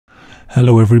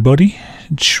Hello everybody,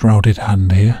 it's Shrouded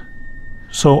Hand here.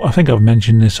 So I think I've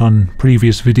mentioned this on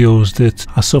previous videos that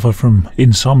I suffer from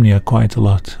insomnia quite a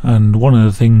lot, and one of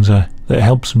the things that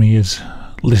helps me is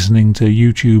listening to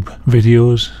YouTube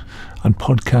videos and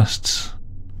podcasts.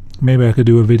 Maybe I could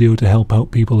do a video to help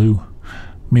out people who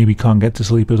maybe can't get to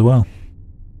sleep as well.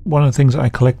 One of the things I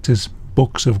collect is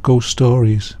books of ghost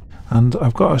stories, and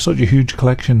I've got such a huge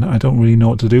collection I don't really know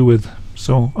what to do with.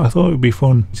 So I thought it would be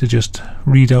fun to just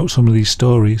read out some of these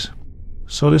stories.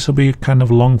 So this will be a kind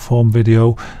of long form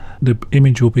video. The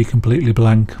image will be completely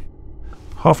blank.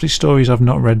 Half these stories I've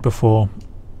not read before.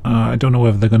 I don't know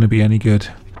whether they're going to be any good.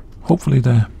 Hopefully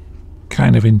they're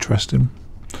kind of interesting.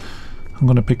 I'm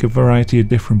going to pick a variety of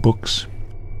different books.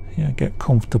 Yeah, get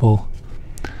comfortable.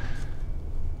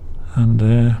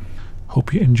 And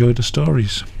hope you enjoy the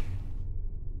stories.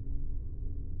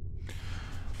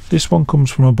 This one comes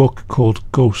from a book called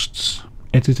Ghosts,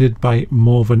 edited by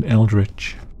Morven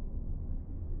Eldritch.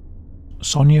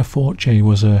 Sonia Forte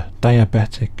was a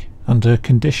diabetic, and her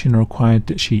condition required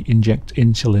that she inject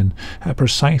insulin at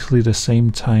precisely the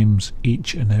same times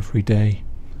each and every day.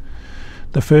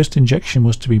 The first injection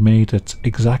was to be made at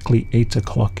exactly 8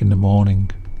 o'clock in the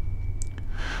morning.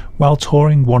 While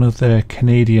touring one of the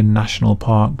Canadian national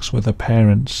parks with her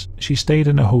parents, she stayed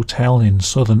in a hotel in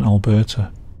southern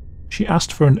Alberta. She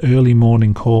asked for an early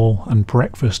morning call and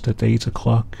breakfast at 8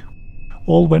 o'clock.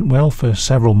 All went well for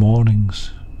several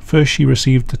mornings. First she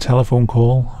received a telephone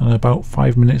call, and about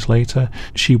 5 minutes later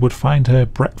she would find her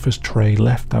breakfast tray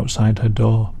left outside her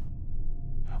door.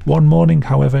 One morning,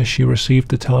 however, she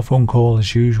received a telephone call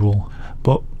as usual,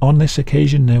 but on this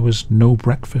occasion there was no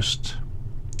breakfast.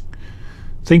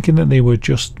 Thinking that they were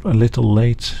just a little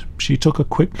late, she took a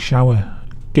quick shower,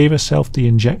 gave herself the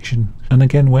injection, and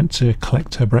again went to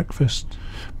collect her breakfast,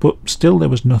 but still there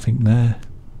was nothing there.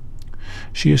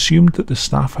 She assumed that the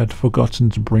staff had forgotten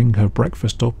to bring her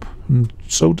breakfast up, and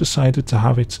so decided to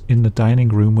have it in the dining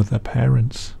room with her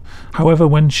parents. However,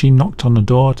 when she knocked on the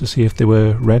door to see if they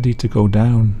were ready to go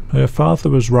down, her father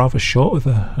was rather short with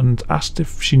her and asked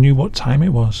if she knew what time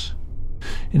it was.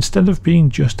 Instead of being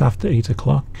just after 8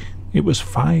 o'clock, it was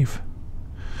 5.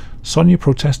 Sonia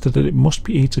protested that it must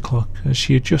be 8 o'clock as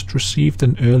she had just received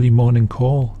an early morning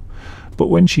call, but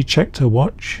when she checked her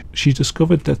watch, she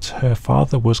discovered that her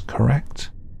father was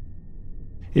correct.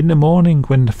 In the morning,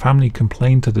 when the family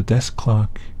complained to the desk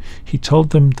clerk, he told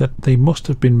them that they must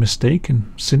have been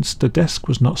mistaken, since the desk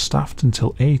was not staffed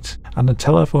until 8 and the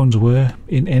telephones were,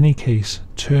 in any case,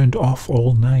 turned off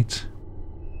all night.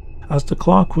 As the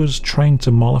clerk was trying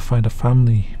to mollify the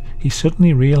family, he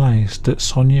suddenly realised that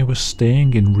Sonia was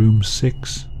staying in room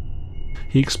 6.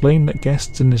 He explained that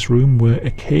guests in this room were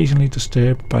occasionally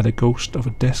disturbed by the ghost of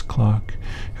a desk clerk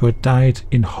who had died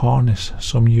in harness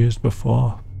some years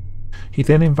before. He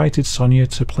then invited Sonia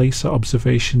to place her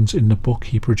observations in the book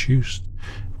he produced.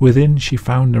 Within she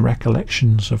found the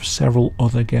recollections of several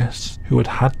other guests who had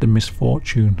had the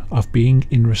misfortune of being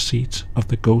in receipt of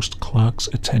the ghost clerk's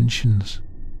attentions.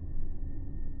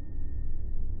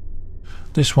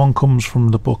 This one comes from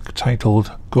the book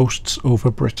titled Ghosts Over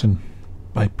Britain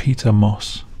by Peter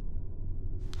Moss.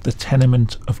 The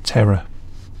Tenement of Terror.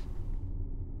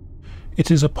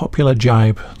 It is a popular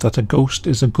jibe that a ghost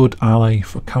is a good ally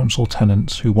for council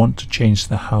tenants who want to change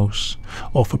their house,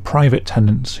 or for private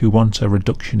tenants who want a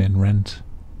reduction in rent.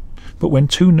 But when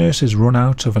two nurses run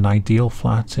out of an ideal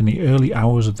flat in the early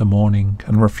hours of the morning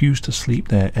and refuse to sleep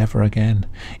there ever again,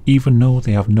 even though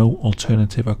they have no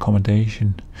alternative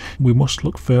accommodation, we must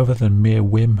look further than mere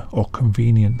whim or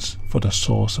convenience for the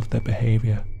source of their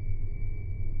behaviour.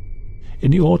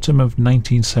 In the autumn of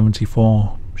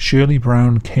 1974, Shirley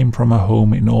Brown came from her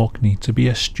home in Orkney to be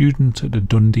a student at the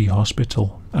Dundee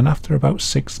Hospital, and after about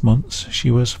 6 months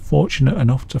she was fortunate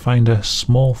enough to find a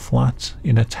small flat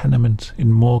in a tenement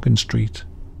in Morgan Street.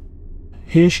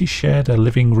 Here she shared a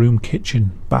living room,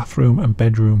 kitchen, bathroom and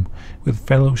bedroom with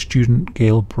fellow student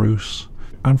Gail Bruce,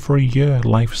 and for a year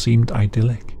life seemed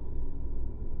idyllic.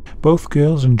 Both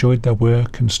girls enjoyed their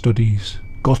work and studies,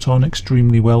 got on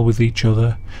extremely well with each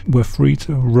other, were free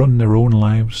to run their own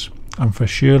lives, and for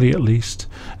Shirley at least,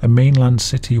 a mainland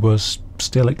city was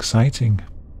still exciting.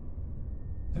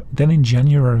 Then in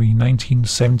January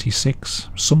 1976,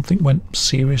 something went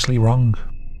seriously wrong.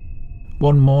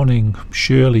 One morning,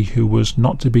 Shirley, who was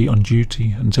not to be on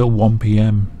duty until 1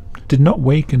 p.m, did not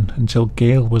waken until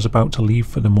Gail was about to leave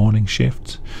for the morning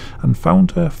shift, and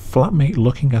found her flatmate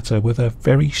looking at her with a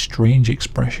very strange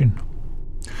expression.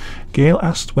 Gail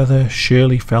asked whether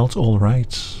Shirley felt all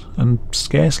right, and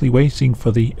scarcely waiting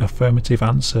for the affirmative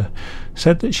answer,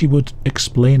 said that she would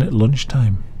explain at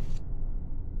lunchtime.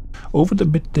 Over the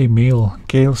midday meal,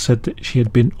 Gail said that she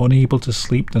had been unable to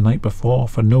sleep the night before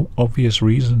for no obvious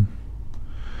reason.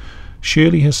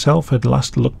 Shirley herself had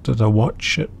last looked at her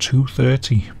watch at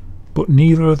 2:30, but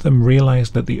neither of them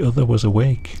realised that the other was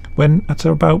awake, when at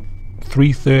about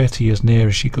 3:30, as near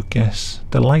as she could guess,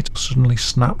 the light suddenly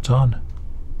snapped on.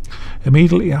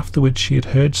 Immediately afterwards she had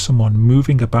heard someone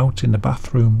moving about in the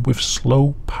bathroom with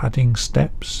slow padding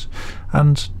steps,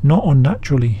 and, not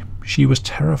unnaturally, she was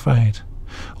terrified,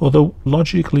 although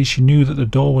logically she knew that the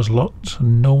door was locked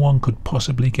and no one could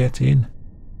possibly get in.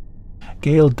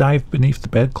 Gail dived beneath the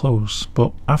bedclothes,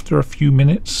 but after a few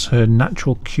minutes her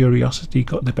natural curiosity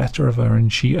got the better of her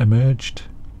and she emerged.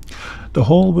 The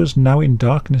hall was now in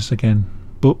darkness again,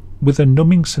 but with a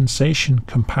numbing sensation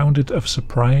compounded of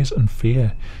surprise and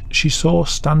fear. She saw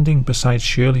standing beside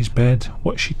Shirley's bed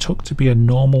what she took to be a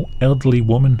normal elderly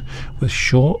woman with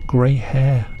short grey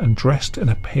hair and dressed in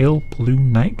a pale blue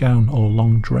nightgown or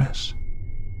long dress.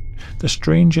 The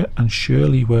stranger and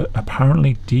Shirley were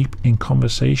apparently deep in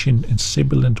conversation in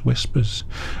sibilant whispers,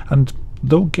 and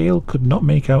though Gail could not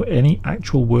make out any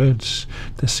actual words,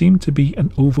 there seemed to be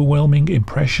an overwhelming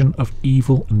impression of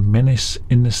evil and menace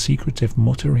in the secretive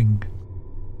muttering.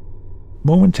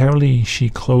 Momentarily she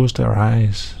closed her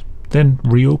eyes, then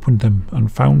reopened them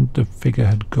and found the figure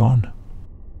had gone.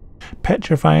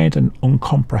 Petrified and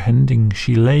uncomprehending,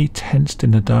 she lay tensed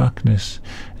in the darkness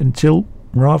until,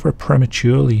 rather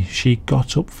prematurely, she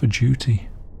got up for duty.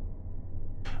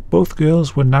 Both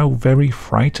girls were now very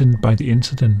frightened by the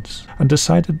incident and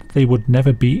decided that they would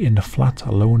never be in the flat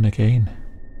alone again.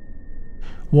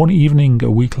 One evening a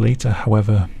week later,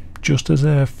 however, just as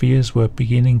their fears were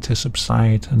beginning to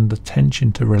subside and the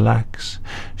tension to relax,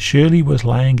 Shirley was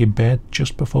lying in bed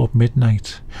just before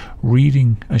midnight,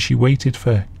 reading as she waited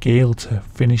for Gail to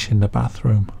finish in the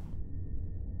bathroom.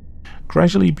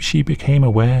 Gradually she became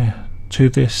aware, to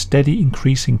the steady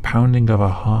increasing pounding of her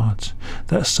heart,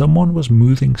 that someone was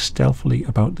moving stealthily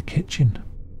about the kitchen.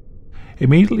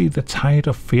 Immediately the tide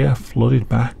of fear flooded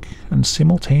back, and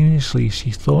simultaneously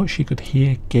she thought she could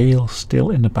hear Gail still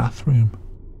in the bathroom.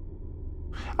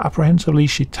 Apprehensively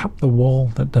she tapped the wall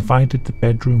that divided the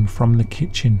bedroom from the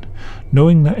kitchen,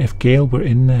 knowing that if Gail were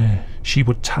in there, she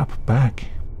would tap back.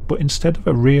 But instead of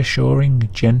a reassuring,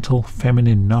 gentle,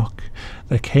 feminine knock,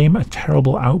 there came a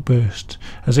terrible outburst,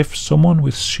 as if someone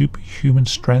with superhuman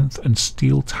strength and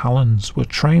steel talons were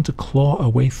trying to claw a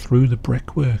way through the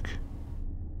brickwork.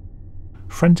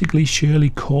 Frantically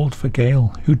Shirley called for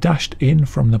Gail, who dashed in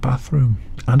from the bathroom,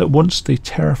 and at once the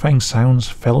terrifying sounds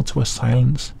fell to a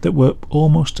silence that were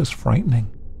almost as frightening.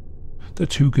 The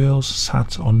two girls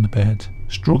sat on the bed,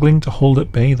 struggling to hold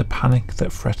at bay the panic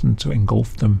that threatened to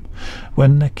engulf them,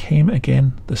 when there came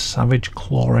again the savage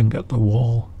clawing at the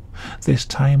wall, this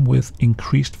time with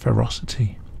increased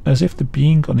ferocity, as if the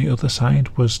being on the other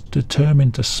side was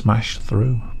determined to smash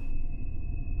through.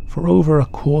 For over a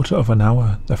quarter of an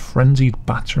hour the frenzied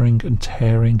battering and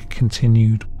tearing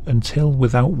continued, until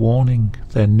without warning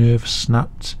their nerves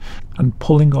snapped, and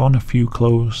pulling on a few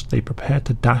clothes they prepared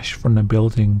to dash from the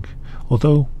building,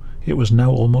 although it was now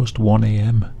almost 1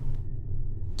 a.m.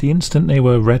 The instant they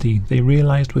were ready, they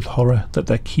realised with horror that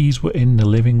their keys were in the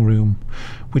living room,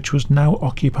 which was now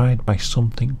occupied by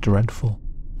something dreadful.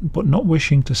 But not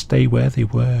wishing to stay where they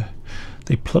were,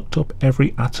 they plucked up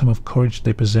every atom of courage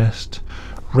they possessed,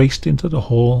 raced into the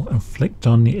hall and flicked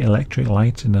on the electric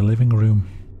light in the living room.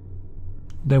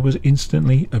 There was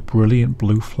instantly a brilliant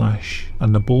blue flash,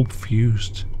 and the bulb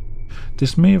fused.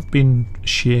 This may have been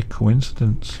sheer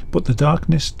coincidence, but the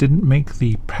darkness didn't make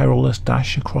the perilous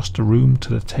dash across the room to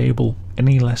the table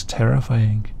any less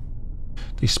terrifying.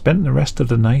 They spent the rest of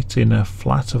the night in a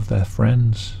flat of their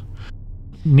friends.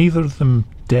 Neither of them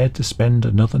dared to spend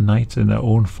another night in their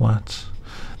own flat,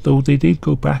 though they did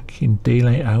go back in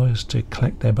daylight hours to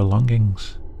collect their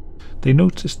belongings. They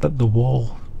noticed that the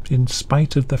wall, in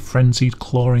spite of the frenzied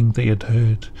clawing they had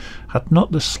heard, had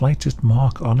not the slightest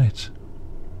mark on it.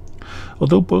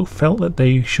 Although both felt that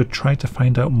they should try to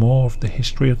find out more of the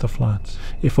history of the flat,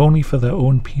 if only for their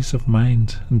own peace of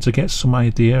mind and to get some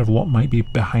idea of what might be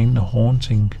behind the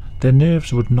haunting, their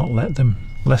nerves would not let them,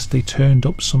 lest they turned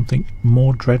up something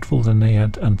more dreadful than they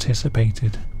had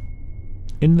anticipated.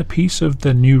 In the peace of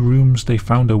the new rooms they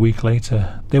found a week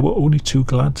later, they were only too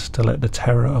glad to let the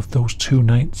terror of those 2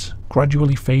 nights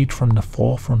gradually fade from the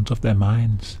forefront of their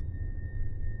minds.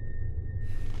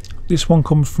 This one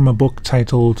comes from a book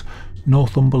titled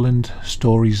Northumberland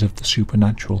Stories of the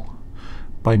Supernatural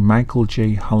by Michael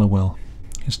J. Hallowell.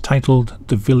 It's titled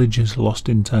The Villagers Lost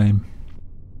in Time.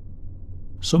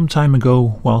 Some time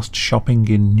ago, whilst shopping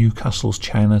in Newcastle's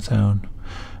Chinatown,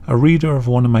 A reader of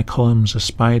one of my columns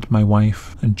espied my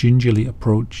wife and gingerly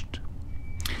approached.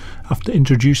 After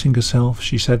introducing herself,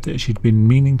 she said that she'd been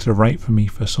meaning to write for me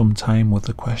for some time with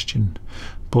a question,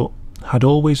 but had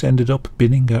always ended up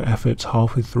binning her efforts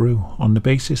halfway through on the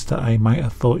basis that I might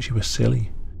have thought she was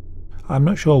silly. I'm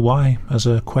not sure why, as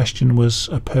her question was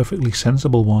a perfectly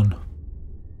sensible one.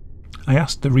 I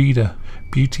asked the reader,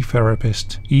 beauty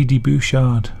therapist Edie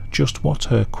Bouchard, just what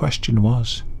her question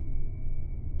was.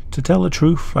 To tell the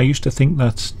truth, I used to think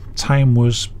that time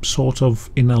was sort of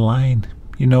in a line,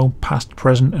 you know, past,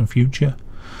 present and future.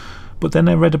 But then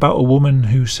I read about a woman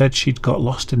who said she'd got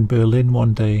lost in Berlin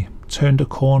one day, turned a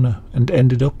corner and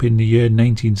ended up in the year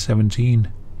 1917.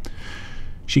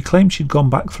 She claimed she'd gone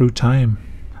back through time.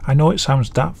 I know it sounds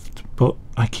daft, but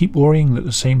I keep worrying that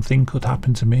the same thing could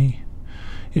happen to me.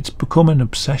 It's become an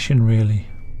obsession, really.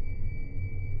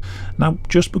 Now,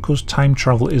 just because time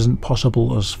travel isn't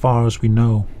possible as far as we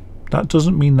know, that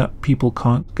doesn't mean that people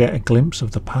can't get a glimpse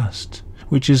of the past,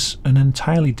 which is an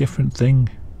entirely different thing.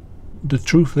 The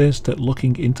truth is that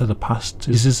looking into the past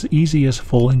is as easy as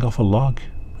falling off a log.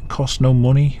 It costs no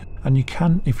money, and you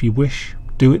can, if you wish,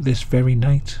 do it this very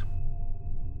night.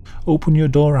 Open your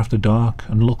door after dark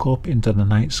and look up into the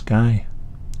night sky.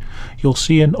 You'll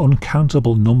see an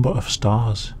uncountable number of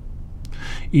stars.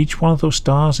 Each one of those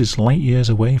stars is light years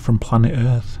away from planet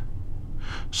Earth.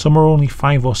 Some are only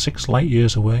 5 or 6 light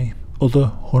years away, other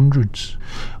hundreds.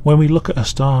 When we look at a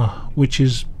star which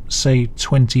is, say,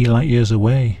 20 light years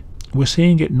away, we're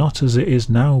seeing it not as it is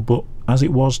now, but as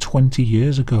it was 20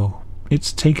 years ago.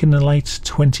 It's taken the light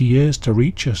 20 years to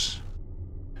reach us.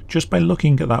 Just by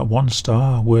looking at that one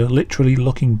star, we're literally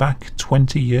looking back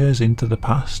 20 years into the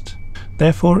past.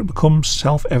 Therefore it becomes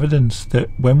self-evident that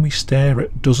when we stare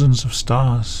at dozens of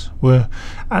stars, we're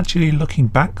actually looking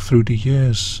back through the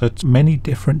years at many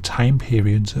different time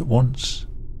periods at once.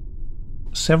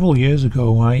 Several years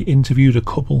ago I interviewed a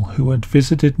couple who had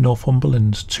visited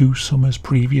Northumberland 2 summers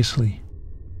previously.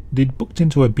 They'd booked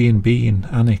into a B&B in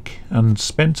Alnwick and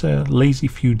spent a lazy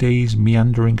few days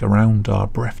meandering around our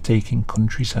breathtaking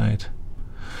countryside.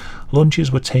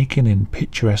 Lunches were taken in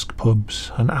picturesque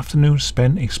pubs and afternoons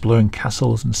spent exploring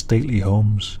castles and stately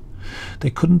homes. They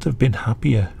couldn't have been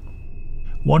happier.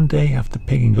 One day, after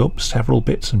picking up several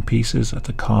bits and pieces at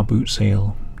a car boot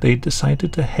sale, they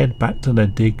decided to head back to their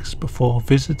digs before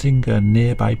visiting a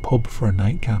nearby pub for a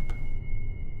nightcap.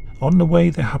 On the way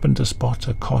they happened to spot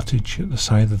a cottage at the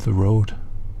side of the road.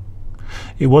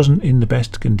 It wasn't in the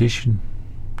best condition.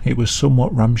 It was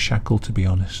somewhat ramshackle, to be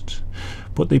honest,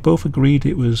 but they both agreed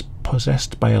it was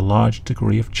possessed by a large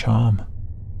degree of charm.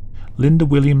 Linda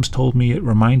Williams told me it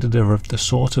reminded her of the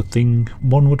sort of thing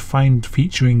one would find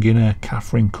featuring in a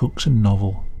Catherine Cookson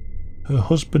novel. Her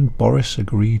husband Boris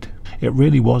agreed. It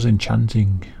really was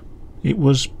enchanting. It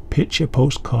was picture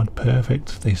postcard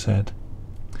perfect, they said.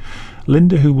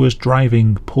 Linda, who was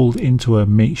driving, pulled into a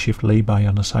makeshift lay-by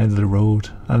on the side of the road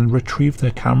and retrieved her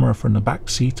camera from the back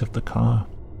seat of the car.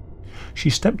 She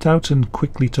stepped out and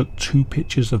quickly took 2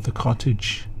 pictures of the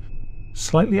cottage.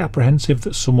 Slightly apprehensive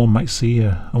that someone might see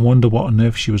her and wonder what on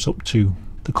earth she was up to,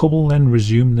 the couple then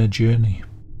resumed their journey.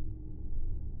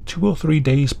 2 or 3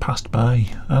 days passed by,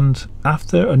 and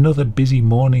after another busy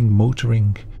morning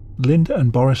motoring, Linda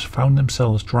and Boris found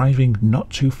themselves driving not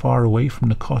too far away from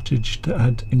the cottage that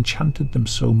had enchanted them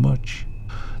so much.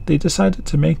 They decided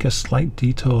to make a slight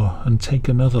detour and take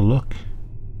another look.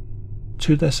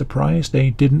 To their surprise, they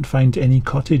didn't find any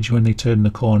cottage when they turned the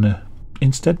corner.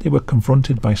 Instead, they were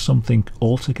confronted by something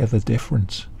altogether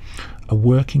different. A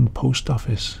working post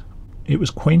office. It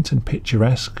was quaint and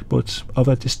picturesque, but of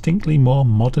a distinctly more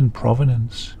modern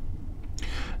provenance.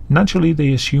 Naturally,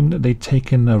 they assumed that they'd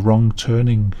taken a wrong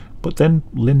turning, but then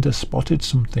Linda spotted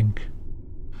something.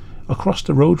 Across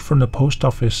the road from the post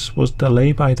office was the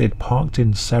lay-by they'd parked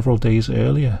in several days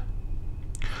earlier.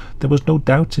 There was no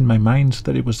doubt in my mind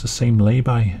that it was the same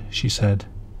lay-by, she said.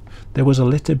 There was a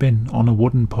litter bin on a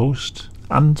wooden post,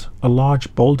 and a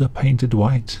large boulder painted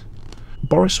white.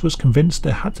 Boris was convinced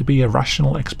there had to be a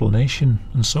rational explanation,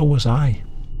 and so was I.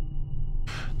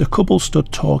 The couple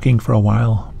stood talking for a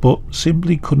while, but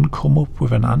simply couldn't come up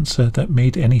with an answer that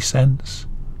made any sense.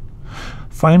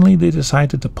 Finally they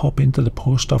decided to pop into the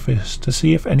post office to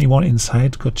see if anyone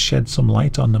inside could shed some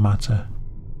light on the matter.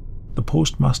 The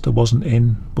postmaster wasn't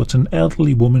in, but an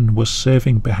elderly woman was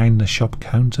serving behind the shop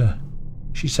counter.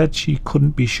 She said she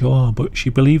couldn't be sure, but she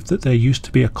believed that there used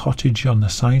to be a cottage on the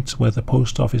site where the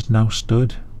post office now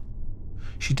stood.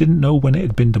 She didn't know when it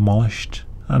had been demolished,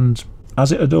 and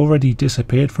as it had already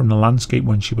disappeared from the landscape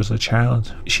when she was a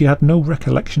child, she had no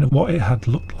recollection of what it had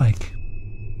looked like.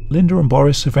 Linda and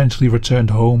Boris eventually returned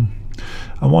home,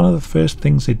 and one of the first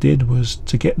things they did was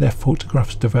to get their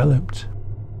photographs developed.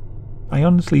 I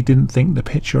honestly didn't think the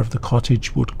picture of the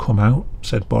cottage would come out,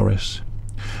 said Boris.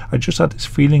 I just had this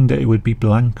feeling that it would be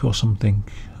blank or something,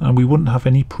 and we wouldn't have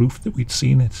any proof that we'd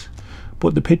seen it.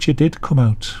 But the picture did come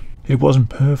out. It wasn't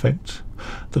perfect.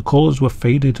 The colours were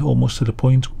faded almost to the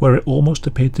point where it almost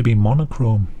appeared to be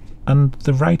monochrome, and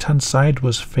the right-hand side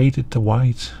was faded to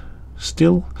white.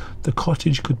 Still, the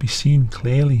cottage could be seen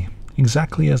clearly,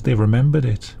 exactly as they remembered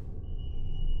it.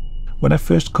 When I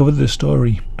first covered the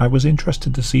story, I was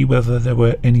interested to see whether there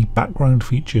were any background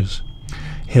features,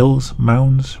 hills,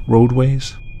 mounds,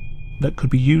 roadways, that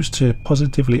could be used to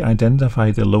positively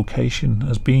identify the location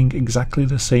as being exactly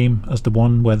the same as the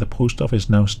one where the post office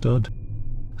now stood.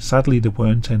 Sadly, there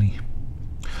weren't any.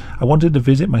 I wanted to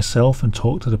visit myself and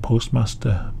talk to the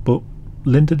postmaster, but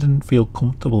Linda didn't feel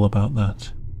comfortable about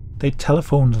that. They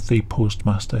telephoned the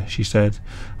postmaster, she said,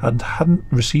 and hadn't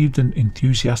received an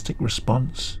enthusiastic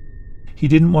response. He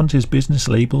didn't want his business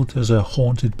labelled as a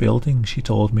haunted building, she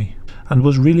told me, and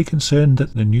was really concerned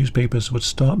that the newspapers would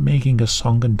start making a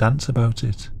song and dance about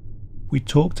it. We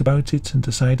talked about it and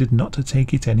decided not to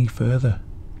take it any further.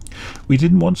 We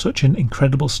didn't want such an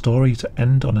incredible story to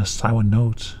end on a sour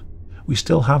note. We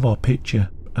still have our picture,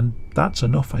 and that's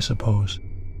enough, I suppose.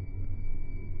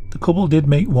 The couple did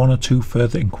make one or two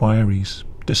further inquiries,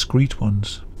 discreet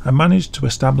ones. I managed to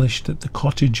establish that the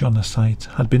cottage on the site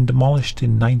had been demolished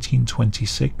in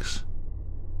 1926.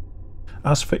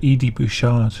 As for Edie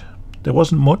Bouchard, there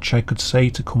wasn't much I could say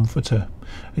to comfort her,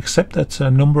 except that a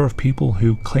number of people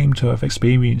who claim to have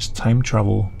experienced time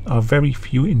travel are very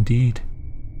few indeed.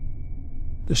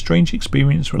 The strange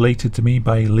experience related to me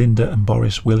by Linda and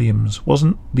Boris Williams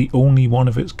wasn't the only one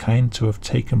of its kind to have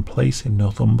taken place in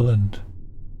Northumberland.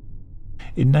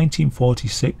 In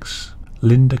 1946,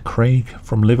 Linda Craig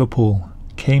from Liverpool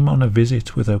came on a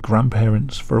visit with her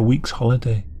grandparents for a week's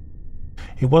holiday.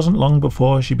 It wasn't long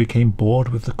before she became bored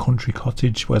with the country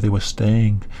cottage where they were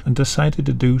staying and decided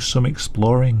to do some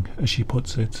exploring, as she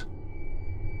puts it.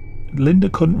 Linda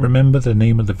couldn't remember the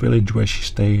name of the village where she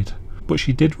stayed, but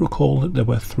she did recall that there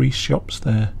were 3 shops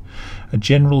there, a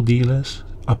general dealer's,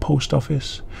 a post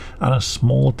office, and a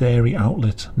small dairy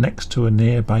outlet next to a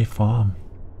nearby farm.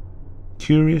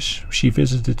 Curious, she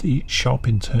visited each shop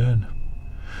in turn.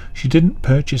 She didn't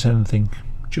purchase anything,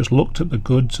 just looked at the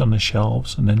goods on the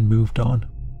shelves and then moved on.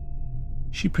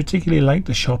 She particularly liked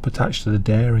the shop attached to the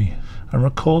dairy, and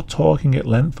recalled talking at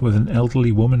length with an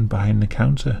elderly woman behind the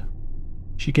counter.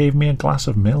 She gave me a glass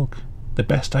of milk, the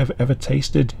best I've ever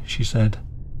tasted, she said.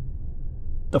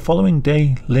 The following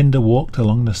day, Linda walked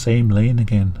along the same lane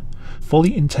again,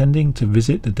 fully intending to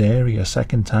visit the dairy a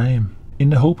second time, in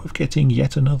the hope of getting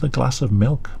yet another glass of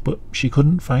milk, but she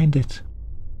couldn't find it.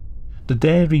 The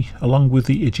dairy, along with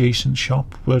the adjacent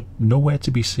shop, were nowhere to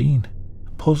be seen.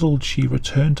 Puzzled, she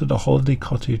returned to the holiday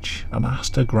cottage and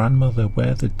asked her grandmother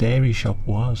where the dairy shop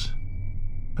was.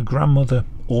 Her grandmother,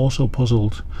 also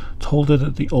puzzled, told her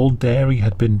that the old dairy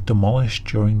had been demolished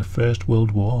during the First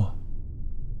World War.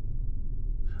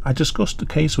 I discussed the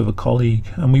case with a colleague,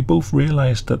 and we both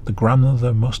realised that the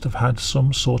grandmother must have had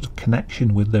some sort of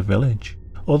connection with their village.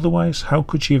 Otherwise, how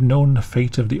could she have known the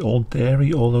fate of the old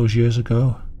dairy all those years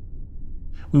ago?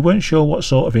 We weren't sure what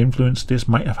sort of influence this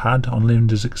might have had on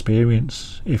Linda's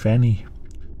experience, if any,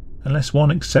 unless one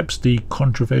accepts the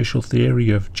controversial theory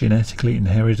of genetically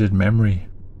inherited memory.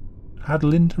 Had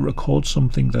Linda recalled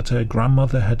something that her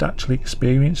grandmother had actually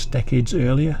experienced decades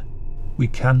earlier? We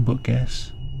can but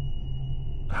guess.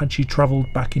 Had she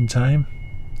travelled back in time?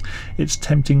 It's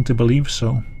tempting to believe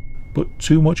so, but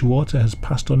too much water has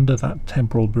passed under that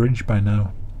temporal bridge by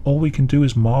now. All we can do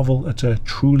is marvel at a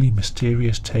truly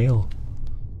mysterious tale.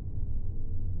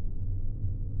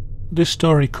 This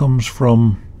story comes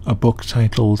from a book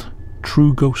titled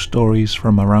True Ghost Stories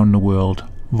from Around the World,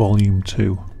 Volume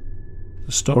 2.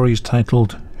 The story is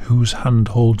titled Whose Hand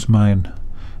Holds Mine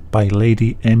by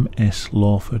Lady M.S.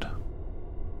 Lawford.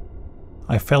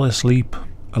 I fell asleep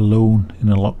alone in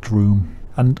a locked room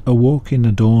and awoke in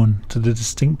the dawn to the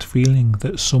distinct feeling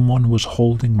that someone was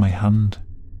holding my hand.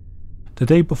 The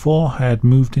day before I had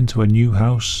moved into a new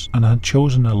house and had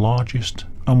chosen the largest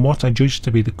and what I judged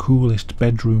to be the coolest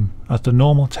bedroom, as the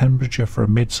normal temperature for a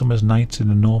midsummer's night in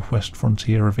the northwest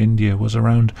frontier of India was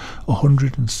around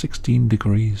 116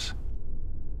 degrees.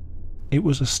 It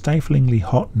was a stiflingly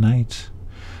hot night.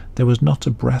 There was not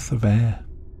a breath of air.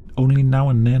 Only now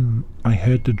and then I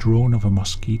heard the drone of a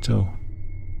mosquito.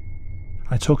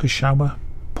 I took a shower,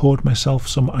 poured myself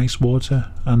some ice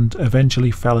water, and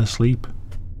eventually fell asleep.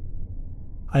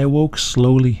 I awoke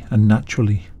slowly and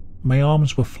naturally. My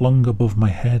arms were flung above my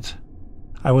head.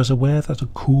 I was aware that a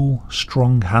cool,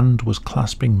 strong hand was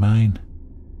clasping mine.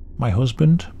 My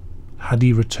husband? Had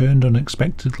he returned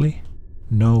unexpectedly?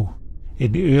 No.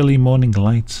 In the early morning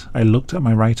light, I looked at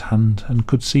my right hand and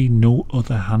could see no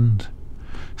other hand.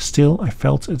 Still, I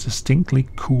felt a distinctly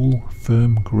cool,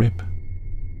 firm grip.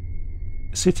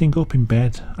 Sitting up in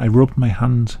bed, I rubbed my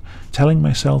hand, telling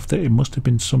myself that it must have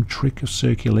been some trick of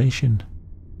circulation.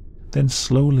 Then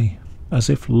slowly, as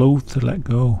if loath to let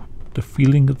go, the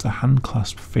feeling of the hand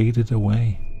clasp faded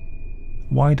away.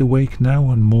 Wide awake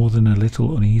now and more than a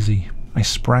little uneasy, I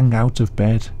sprang out of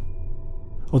bed.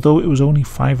 Although it was only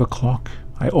 5 o'clock,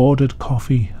 I ordered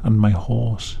coffee and my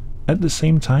horse. At the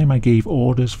same time I gave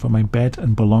orders for my bed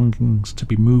and belongings to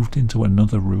be moved into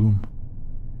another room.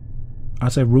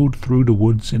 As I rode through the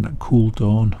woods in that cool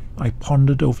dawn, I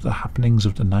pondered over the happenings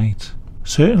of the night.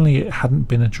 Certainly it hadn't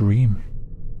been a dream.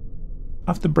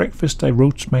 After breakfast I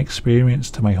wrote my experience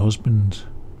to my husband,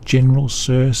 General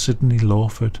Sir Sidney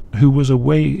Lawford, who was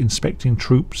away inspecting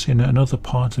troops in another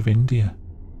part of India.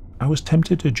 I was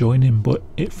tempted to join him, but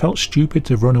it felt stupid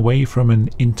to run away from an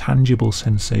intangible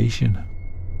sensation.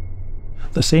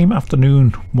 The same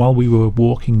afternoon, while we were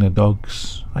walking the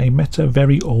dogs, I met a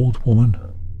very old woman.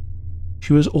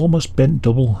 She was almost bent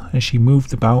double as she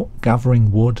moved about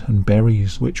gathering wood and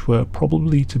berries which were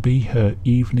probably to be her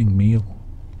evening meal.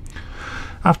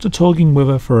 After talking with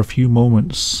her for a few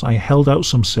moments, I held out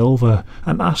some silver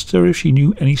and asked her if she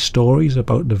knew any stories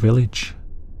about the village.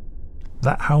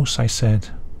 "That house," I said,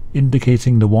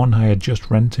 indicating the one I had just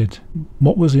rented.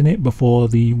 "What was in it before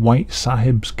the white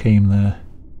sahibs came there?"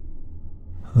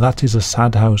 "That is a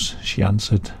sad house," she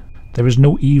answered. "There is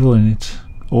no evil in it,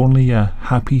 only a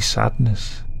happy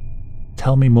sadness."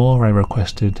 "Tell me more," I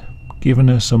requested, giving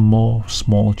her some more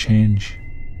small change.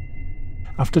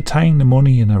 After tying the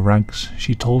money in her rags,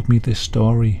 she told me this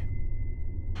story.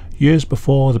 Years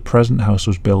before the present house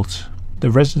was built, the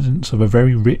residence of a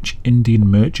very rich Indian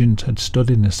merchant had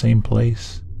stood in the same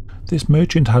place. This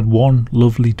merchant had one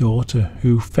lovely daughter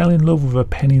who fell in love with a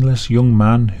penniless young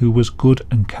man who was good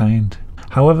and kind.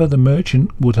 However, the merchant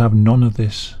would have none of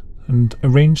this, and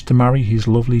arranged to marry his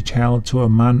lovely child to a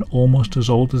man almost as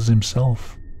old as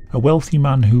himself, a wealthy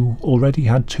man who already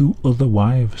had 2 other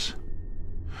wives.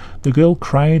 The girl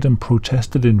cried and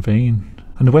protested in vain,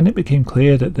 and when it became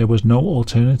clear that there was no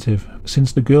alternative,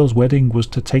 since the girl's wedding was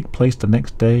to take place the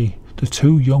next day, the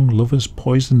 2 young lovers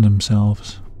poisoned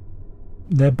themselves.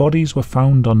 Their bodies were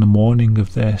found on the morning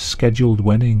of their scheduled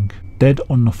wedding, dead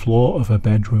on the floor of her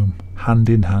bedroom, hand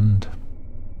in hand.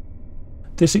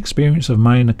 This experience of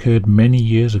mine occurred many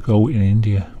years ago in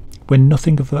India, when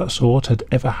nothing of that sort had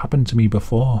ever happened to me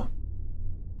before.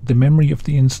 The memory of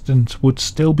the incident would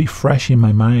still be fresh in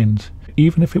my mind,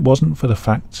 even if it wasn't for the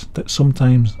fact that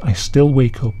sometimes I still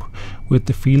wake up with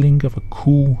the feeling of a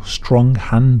cool, strong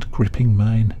hand gripping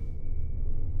mine.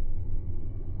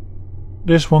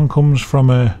 This one comes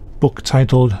from a book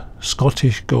titled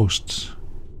Scottish Ghosts.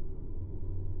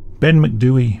 Ben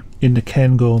Macdui in the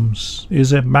Cairngorms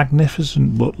is a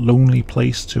magnificent but lonely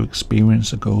place to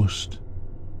experience a ghost.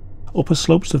 Upper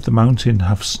slopes of the mountain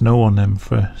have snow on them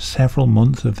for several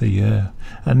months of the year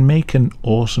and make an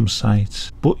awesome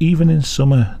sight, but even in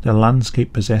summer the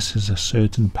landscape possesses a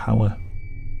certain power.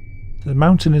 The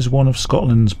mountain is one of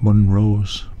Scotland's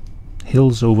Munros,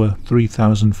 hills over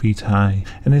 3,000 feet high,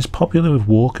 and is popular with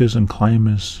walkers and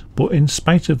climbers, but in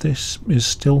spite of this is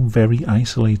still very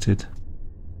isolated.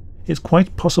 It's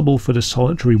quite possible for the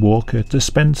solitary walker to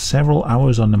spend several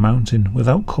hours on the mountain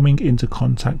without coming into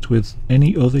contact with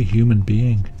any other human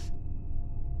being.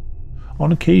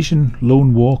 On occasion,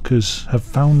 lone walkers have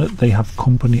found that they have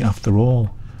company after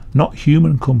all, not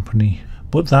human company,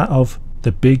 but that of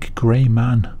the big grey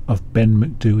man of Ben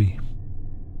Macdui.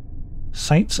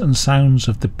 Sights and sounds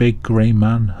of the big grey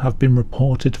man have been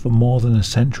reported for more than a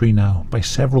century now by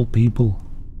several people.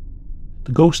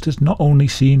 The ghost is not only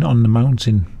seen on the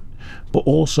mountain, but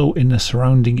also in the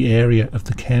surrounding area of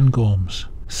the Cairngorms.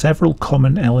 Several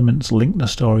common elements link the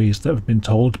stories that have been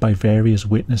told by various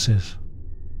witnesses.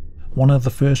 One of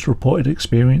the first reported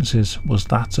experiences was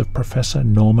that of Professor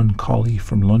Norman Colley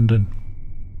from London.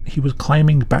 He was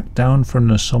climbing back down from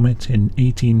the summit in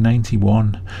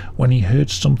 1891 when he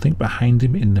heard something behind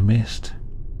him in the mist.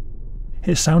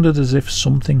 It sounded as if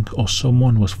something or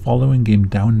someone was following him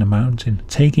down the mountain,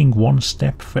 taking one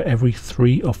step for every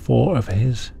 3 or 4 of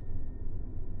his.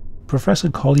 Professor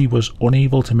Colley was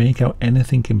unable to make out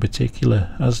anything in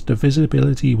particular as the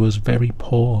visibility was very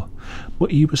poor,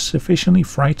 but he was sufficiently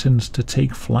frightened to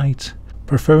take flight,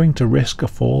 preferring to risk a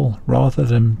fall rather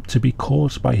than to be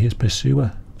caught by his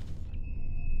pursuer.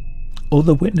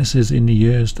 Other witnesses in the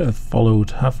years that have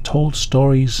followed have told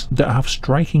stories that have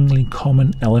strikingly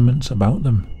common elements about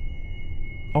them.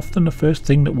 Often the first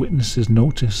thing that witnesses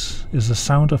notice is the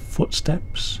sound of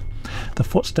footsteps. The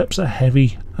footsteps are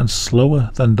heavy and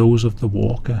slower than those of the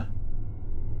walker.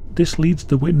 This leads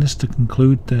the witness to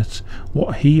conclude that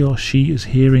what he or she is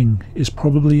hearing is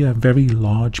probably a very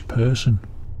large person.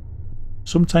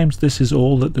 Sometimes this is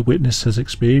all that the witness has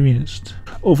experienced.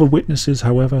 Other witnesses,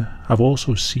 however, have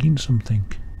also seen something,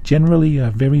 generally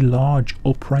a very large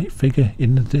upright figure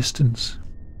in the distance.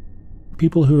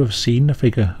 People who have seen the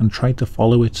figure and tried to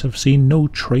follow it have seen no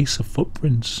trace of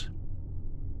footprints.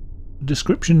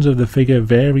 Descriptions of the figure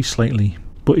vary slightly,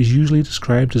 but is usually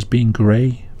described as being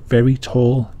grey, very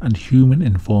tall and human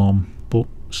in form, but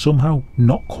somehow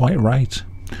not quite right,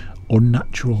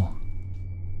 unnatural.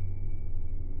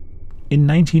 In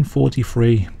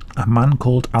 1943, a man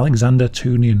called Alexander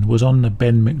Tunian was on the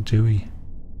Ben MacDowie.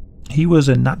 He was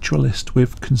a naturalist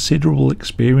with considerable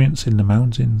experience in the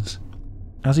mountains.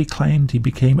 As he climbed, he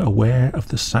became aware of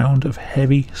the sound of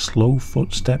heavy, slow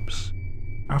footsteps.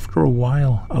 After a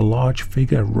while, a large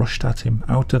figure rushed at him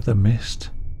out of the mist.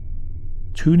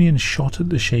 Tunian shot at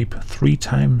the shape 3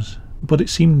 times, but it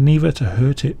seemed neither to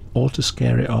hurt it or to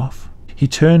scare it off. He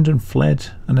turned and fled,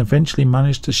 and eventually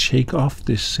managed to shake off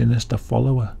this sinister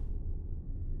follower.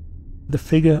 The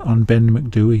figure on Ben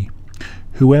MacDowie,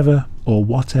 whoever or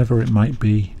whatever it might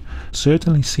be,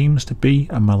 certainly seems to be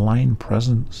a malign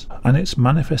presence, and its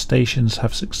manifestations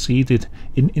have succeeded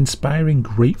in inspiring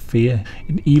great fear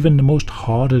in even the most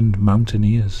hardened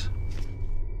mountaineers.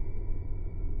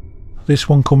 This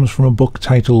one comes from a book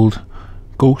titled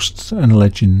Ghosts and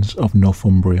Legends of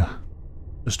Northumbria.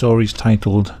 The story is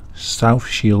titled South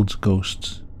Shields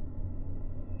Ghosts.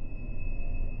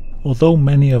 Although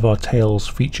many of our tales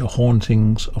feature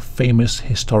hauntings of famous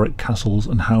historic castles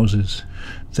and houses,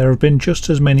 there have been just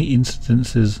as many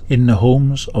incidences in the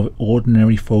homes of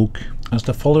ordinary folk as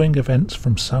the following events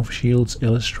from South Shields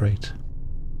illustrate.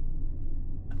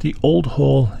 The Old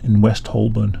Hall in West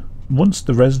Holborn, once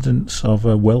the residence of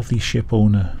a wealthy ship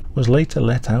owner, was later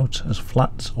let out as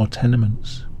flats or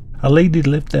tenements. A lady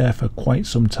lived there for quite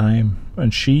some time,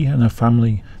 and she and her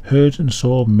family heard and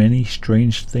saw many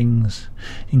strange things,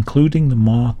 including the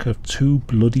mark of 2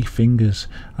 bloody fingers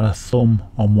and a thumb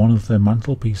on one of their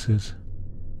mantelpieces.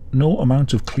 No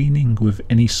amount of cleaning with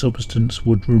any substance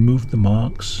would remove the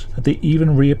marks. They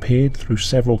even reappeared through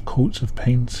several coats of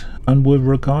paint, and were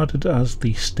regarded as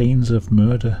the stains of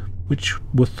murder, which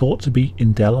were thought to be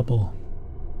indelible.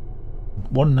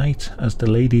 One night, as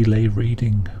the lady lay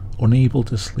reading, unable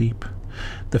to sleep,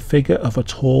 the figure of a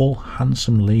tall,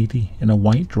 handsome lady in a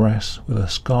white dress with a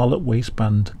scarlet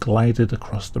waistband glided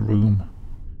across the room.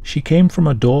 She came from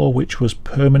a door which was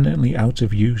permanently out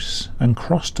of use and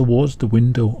crossed towards the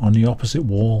window on the opposite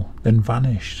wall, then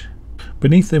vanished.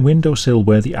 Beneath the windowsill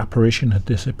where the apparition had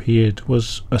disappeared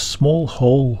was a small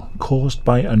hole caused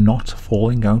by a knot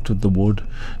falling out of the wood,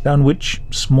 down which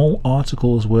small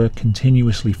articles were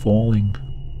continuously falling.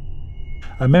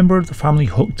 A member of the family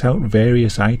hooked out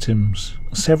various items,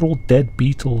 several dead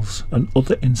beetles and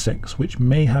other insects which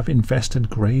may have infested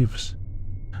graves.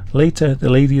 Later, the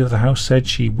lady of the house said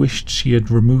she wished she had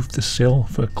removed the sill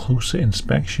for closer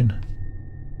inspection.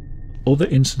 Other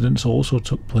incidents also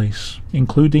took place,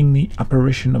 including the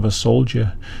apparition of a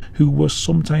soldier who was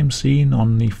sometimes seen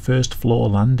on the first floor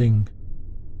landing.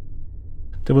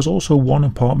 There was also one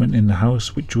apartment in the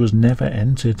house which was never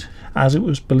entered, as it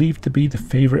was believed to be the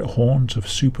favourite haunt of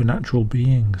supernatural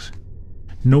beings.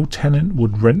 No tenant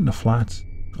would rent the flat.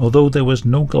 Although there was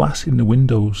no glass in the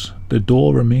windows, the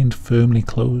door remained firmly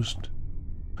closed.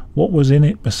 What was in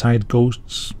it beside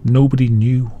ghosts, nobody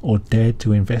knew or dared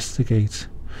to investigate.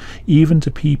 Even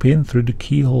to peep in through the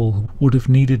keyhole would have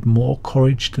needed more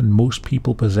courage than most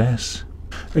people possess.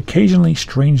 Occasionally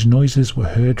strange noises were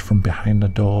heard from behind the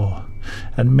door,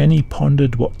 and many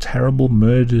pondered what terrible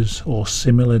murders or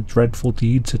similar dreadful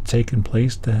deeds had taken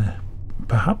place there.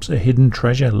 Perhaps a hidden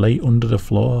treasure lay under the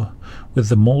floor, with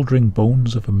the mouldering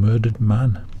bones of a murdered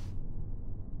man.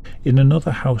 In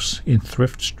another house in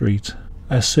Thrift Street,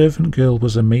 a servant girl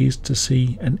was amazed to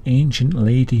see an ancient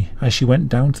lady as she went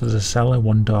down to the cellar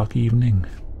one dark evening.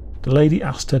 The lady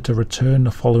asked her to return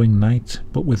the following night,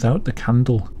 but without the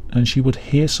candle, and she would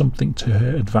hear something to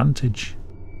her advantage.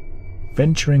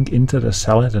 Venturing into the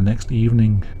cellar the next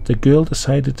evening, the girl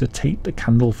decided to take the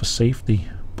candle for safety,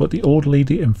 but the old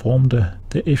lady informed her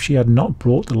that if she had not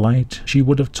brought the light, she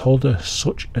would have told her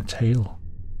such a tale.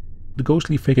 The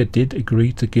ghostly figure did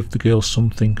agree to give the girl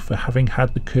something for having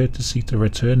had the courtesy to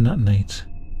return that night.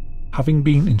 Having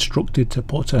been instructed to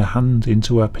put her hand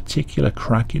into a particular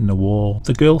crack in the wall,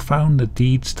 the girl found the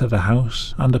deeds to the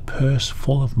house and a purse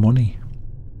full of money.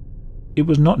 It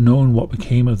was not known what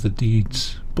became of the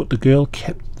deeds, but the girl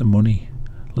kept the money,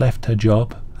 left her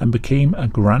job, and became a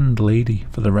grand lady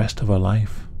for the rest of her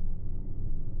life.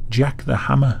 Jack the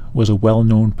Hammer was a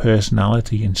well-known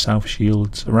personality in South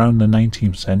Shields around the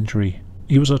 19th century.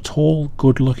 He was a tall,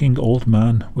 good-looking old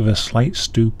man with a slight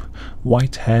stoop,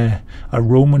 white hair, a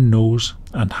Roman nose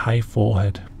and high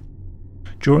forehead.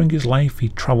 During his life he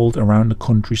travelled around the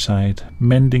countryside,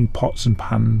 mending pots and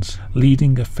pans,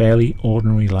 leading a fairly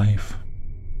ordinary life.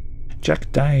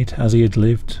 Jack died as he had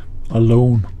lived,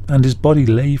 alone, and his body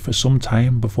lay for some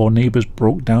time before neighbours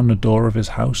broke down the door of his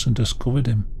house and discovered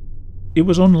him. It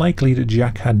was unlikely that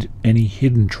Jack had any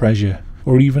hidden treasure,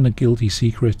 or even a guilty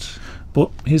secret, but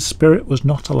his spirit was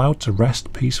not allowed to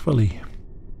rest peacefully.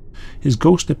 His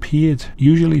ghost appeared,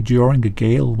 usually during a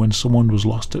gale when someone was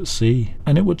lost at sea,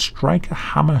 and it would strike a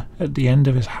hammer at the end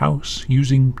of his house,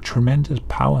 using tremendous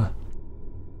power.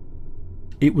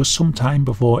 It was some time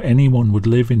before anyone would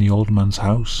live in the old man's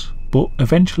house, but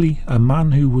eventually a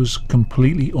man who was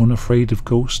completely unafraid of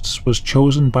ghosts was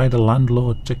chosen by the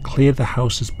landlord to clear the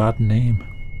house's bad name.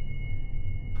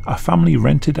 A family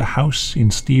rented a house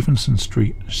in Stevenson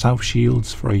Street, South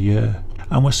Shields, for a year,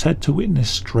 and were said to witness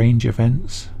strange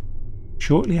events.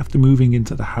 Shortly after moving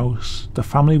into the house, the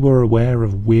family were aware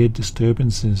of weird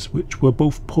disturbances which were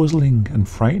both puzzling and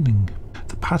frightening.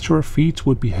 The patter of feet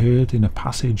would be heard in a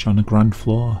passage on the ground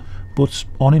floor, but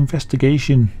on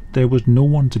investigation there was no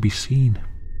one to be seen.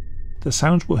 The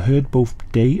sounds were heard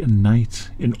both day and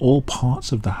night in all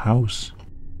parts of the house.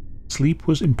 Sleep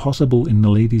was impossible in the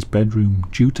lady's bedroom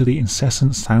due to the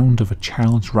incessant sound of a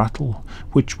child's rattle,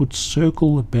 which would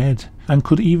circle the bed and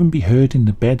could even be heard in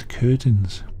the bed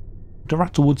curtains. The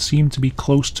rattle would seem to be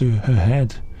close to her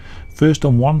head, first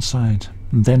on one side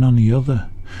and then on the other,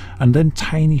 and then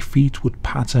tiny feet would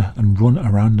patter and run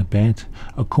around the bed,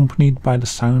 accompanied by the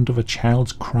sound of a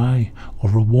child's cry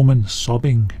or a woman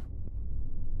sobbing.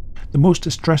 The most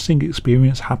distressing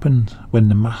experience happened when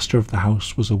the master of the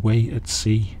house was away at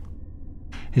sea.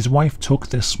 His wife took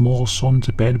their small son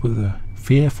to bed with her,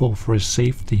 fearful for his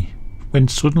safety, when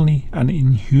suddenly an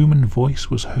inhuman voice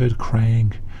was heard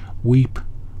crying, "Weep,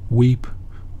 weep,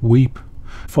 weep,"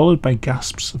 followed by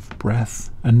gasps of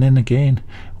breath, and then again,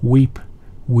 "Weep,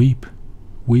 weep,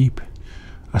 weep,"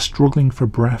 a struggling for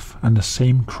breath and the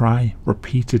same cry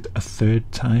repeated a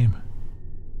third time.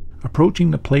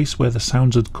 Approaching the place where the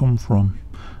sounds had come from,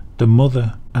 the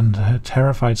mother and her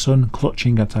terrified son,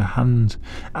 clutching at her hand,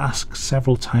 asked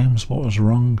several times what was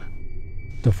wrong.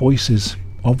 The voices,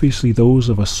 obviously those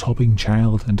of a sobbing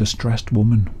child and distressed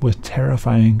woman, were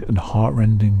terrifying and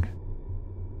heartrending.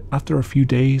 After a few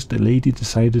days, the lady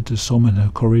decided to summon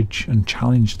her courage and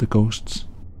challenge the ghosts.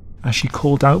 As she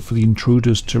called out for the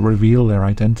intruders to reveal their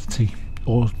identity,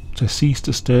 or to cease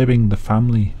disturbing the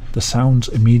family, the sounds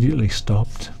immediately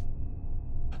stopped.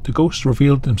 The ghosts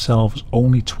revealed themselves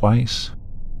only twice.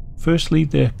 Firstly,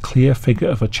 the clear figure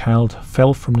of a child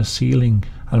fell from the ceiling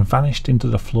and vanished into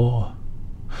the floor.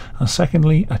 And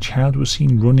secondly, a child was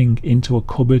seen running into a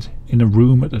cupboard in a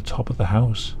room at the top of the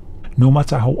house. No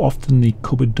matter how often the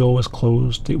cupboard door was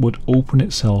closed, it would open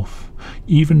itself,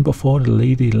 even before the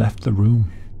lady left the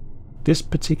room. This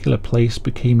particular place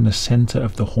became the centre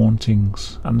of the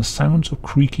hauntings, and the sounds of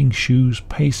creaking shoes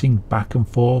pacing back and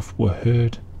forth were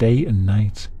heard day and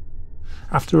night.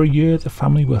 After a year, the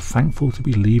family were thankful to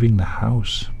be leaving the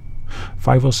house.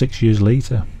 5 or 6 years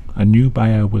later, a new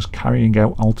buyer was carrying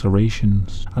out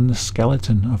alterations, and the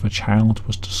skeleton of a child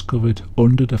was discovered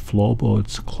under the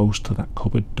floorboards close to that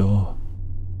cupboard door.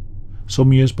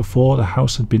 Some years before, the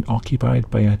house had been occupied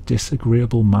by a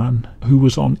disagreeable man who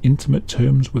was on intimate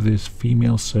terms with his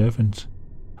female servant.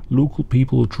 Local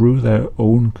people drew their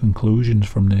own conclusions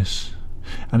from this,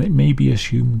 and it may be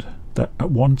assumed that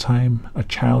at one time a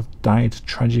child died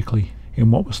tragically in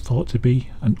what was thought to be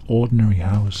an ordinary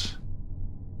house.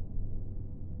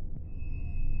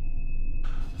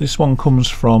 This one comes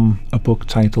from a book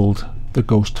titled The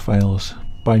Ghost Files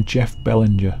by Jeff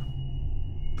Bellinger.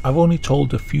 I've only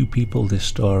told a few people this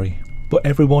story, but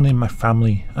everyone in my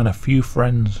family and a few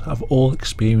friends have all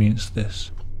experienced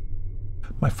this.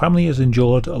 My family has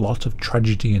endured a lot of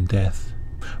tragedy and death,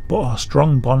 but our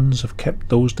strong bonds have kept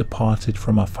those departed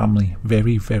from our family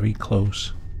very, very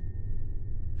close.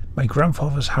 My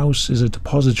grandfather's house is a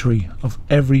depository of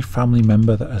every family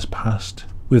member that has passed,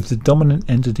 with the dominant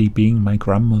entity being my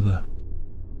grandmother.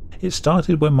 It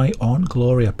started when my Aunt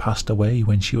Gloria passed away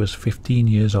when she was 15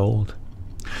 years old.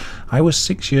 I was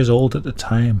 6 years old at the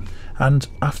time, and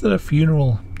after the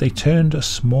funeral they turned a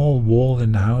small wall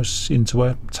in the house into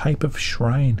a type of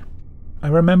shrine. I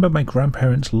remember my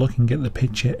grandparents looking at the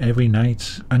picture every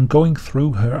night and going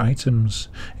through her items,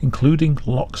 including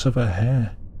locks of her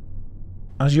hair.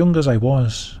 As young as I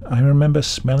was, I remember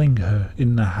smelling her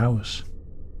in the house.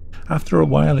 After a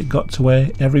while it got to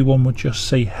where everyone would just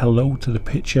say hello to the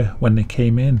picture when they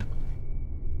came in.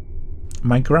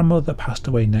 My grandmother passed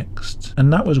away next,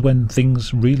 and that was when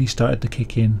things really started to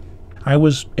kick in. I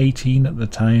was 18 at the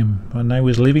time, and I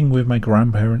was living with my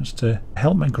grandparents to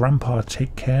help my grandpa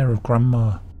take care of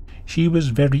grandma. She was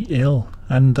very ill,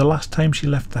 and the last time she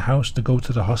left the house to go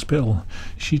to the hospital,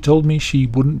 she told me she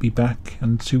wouldn't be back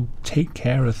and to take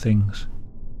care of things.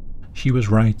 She was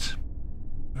right.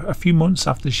 A few months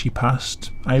after she passed,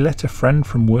 I let a friend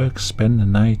from work spend the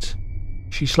night.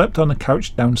 She slept on the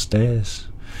couch downstairs.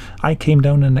 I came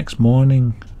down the next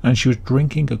morning, and she was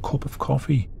drinking a cup of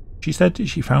coffee. She said that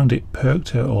she found it perked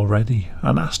her already,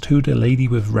 and asked who the lady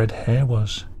with red hair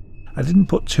was. I didn't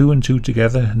put two and two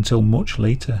together until much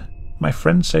later. My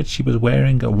friend said she was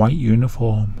wearing a white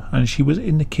uniform, and she was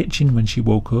in the kitchen when she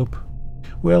woke up.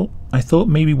 Well, I thought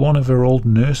maybe one of her old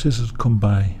nurses had come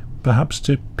by, perhaps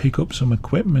to pick up some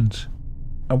equipment.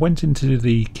 I went into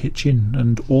the kitchen,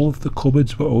 and all of the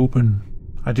cupboards were open.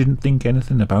 I didn't think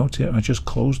anything about it, I just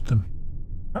closed them.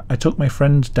 I took my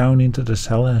friend down into the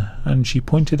cellar, and she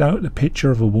pointed out the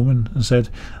picture of a woman and said,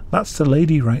 "That's the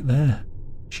lady right there."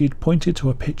 She had pointed to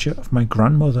a picture of my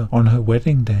grandmother on her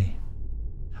wedding day.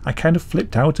 I kind of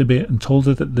flipped out a bit and told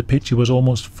her that the picture was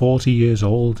almost 40 years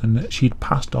old and that she'd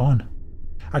passed on.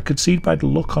 I could see by the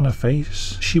look on her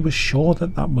face, she was sure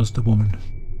that that was the woman.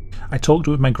 I talked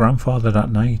with my grandfather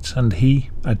that night, and he,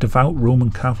 a devout Roman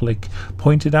Catholic,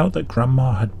 pointed out that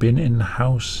grandma had been in the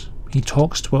house. He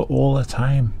talks to her all the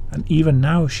time, and even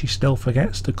now she still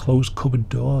forgets to close cupboard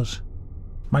doors.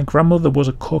 My grandmother was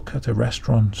a cook at a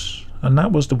restaurant, and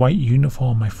that was the white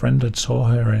uniform my friend had saw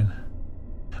her in.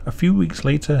 A few weeks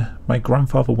later, my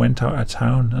grandfather went out of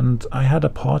town, and I had a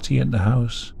party at the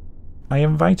house. I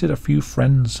invited a few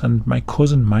friends and my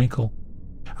cousin Michael.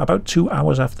 About 2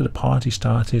 hours after the party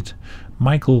started,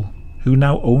 Michael, who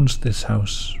now owns this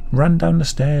house, ran down the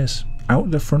stairs,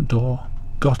 out the front door,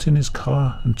 got in his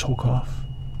car and took off.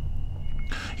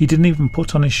 He didn't even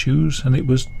put on his shoes, and it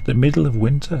was the middle of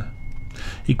winter.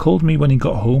 He called me when he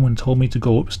got home and told me to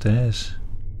go upstairs.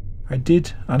 I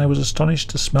did, and I was astonished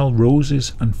to smell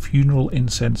roses and funeral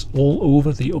incense all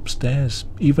over the upstairs,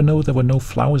 even though there were no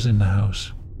flowers in the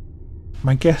house.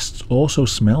 My guests also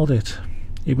smelled it.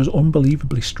 It was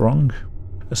unbelievably strong.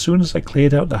 As soon as I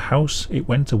cleared out the house, it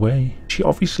went away. She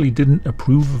obviously didn't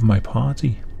approve of my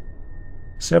party.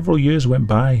 Several years went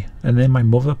by, and then my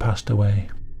mother passed away.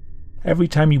 Every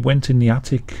time you went in the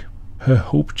attic, her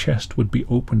hope chest would be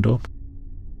opened up.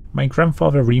 My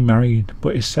grandfather remarried,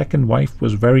 but his second wife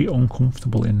was very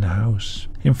uncomfortable in the house.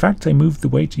 In fact, I moved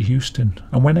away to Houston,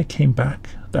 and when I came back,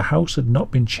 the house had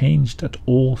not been changed at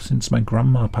all since my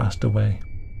grandma passed away.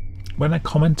 When I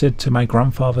commented to my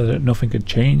grandfather that nothing had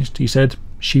changed, he said,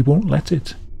 "She won't let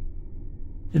it."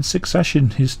 In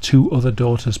succession, his two other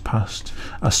daughters passed,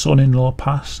 a son-in-law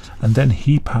passed, and then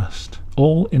he passed,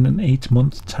 all in an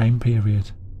 8-month time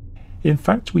period. In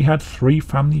fact, we had 3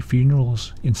 family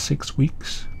funerals in 6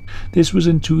 weeks. This was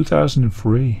in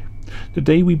 2003. The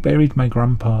day we buried my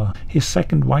grandpa, his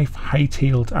second wife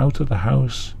hightailed out of the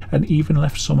house and even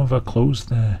left some of her clothes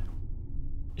there.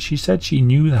 She said she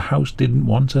knew the house didn't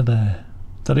want her there,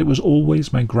 that it was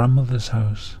always my grandmother's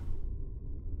house.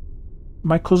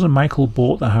 My cousin Michael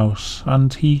bought the house,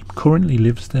 and he currently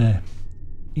lives there.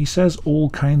 He says all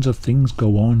kinds of things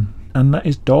go on, and that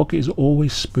his dog is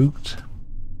always spooked.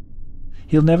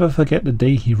 He'll never forget the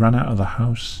day he ran out of the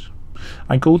house.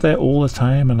 I go there all the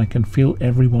time and I can feel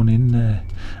everyone in there,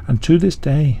 and to this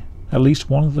day, at least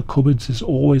one of the cupboards is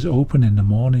always open in the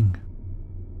morning.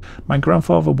 My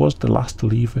grandfather was the last to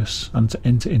leave us and to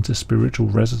enter into spiritual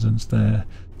residence there,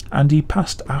 and he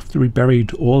passed after he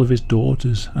buried all of his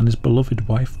daughters and his beloved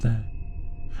wife there.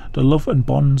 The love and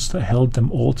bonds that held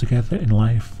them all together in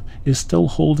life is still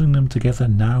holding them together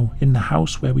now in the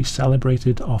house where we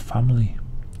celebrated our family.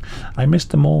 I miss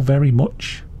them all very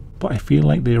much, but I feel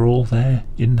like they're all there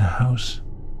in the house.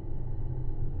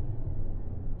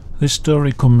 This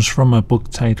story comes from a book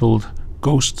titled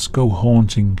Ghosts Go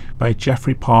Haunting by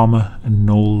Jeffrey Palmer and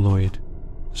Noel Lloyd.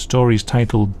 The story is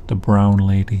titled The Brown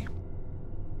Lady.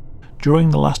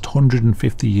 During the last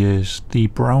 150 years, the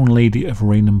Brown Lady of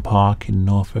Raynham Park in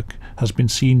Norfolk has been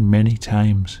seen many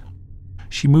times.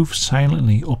 She moved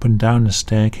silently up and down the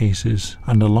staircases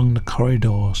and along the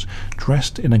corridors,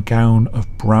 dressed in a gown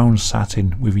of brown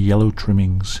satin with yellow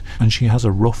trimmings, and she has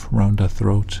a ruff round her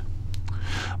throat.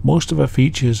 Most of her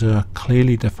features are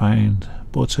clearly defined,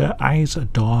 but her eyes are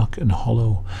dark and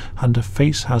hollow, and her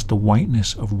face has the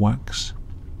whiteness of wax.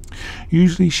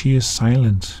 Usually she is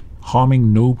silent,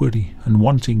 harming nobody and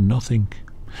wanting nothing.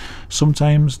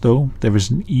 Sometimes, though, there is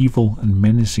an evil and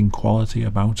menacing quality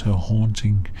about her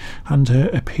haunting, and her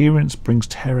appearance brings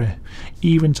terror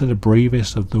even to the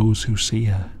bravest of those who see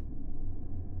her.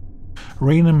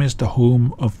 Raynham is the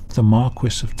home of the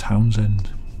Marquis of Townsend.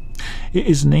 It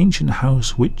is an ancient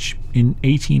house which, in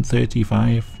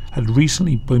 1835, had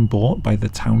recently been bought by the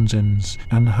Townsends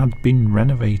and had been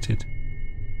renovated.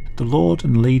 The Lord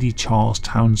and Lady Charles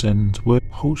Townsend were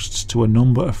hosts to a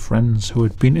number of friends who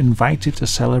had been invited to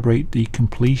celebrate the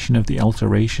completion of the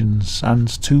alterations and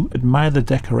to admire the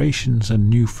decorations and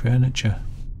new furniture.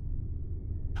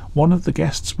 One of the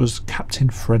guests was Captain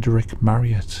Frederick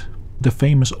Marriott, the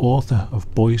famous author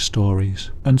of boys' stories,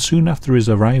 and soon after his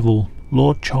arrival,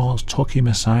 Lord Charles took him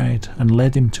aside and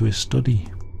led him to his study.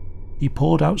 He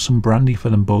poured out some brandy for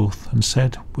them both and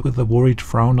said, with a worried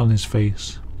frown on his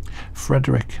face,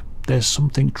 "Frederick, there's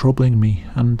something troubling me,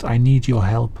 and I need your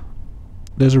help.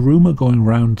 There's a rumour going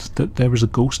round that there is a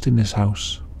ghost in this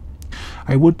house.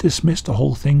 I would dismiss the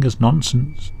whole thing as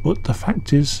nonsense, but the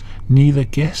fact is, neither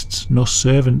guests nor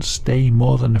servants stay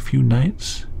more than a few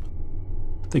nights.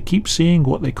 They keep seeing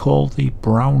what they call the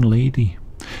Brown Lady,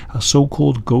 a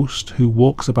so-called ghost who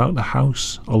walks about the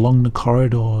house, along the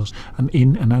corridors, and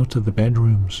in and out of the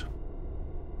bedrooms."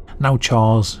 "Now,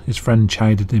 Charles," his friend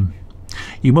chided him,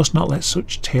 "you must not let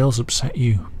such tales upset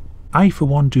you. I, for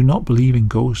one, do not believe in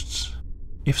ghosts.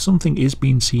 If something is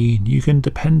being seen, you can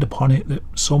depend upon it that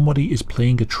somebody is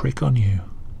playing a trick on you.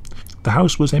 The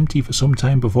house was empty for some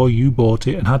time before you bought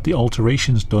it and had the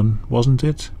alterations done, wasn't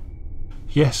it?"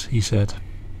 "Yes," he said.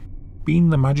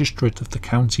 "Being the magistrate of the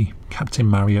county," Captain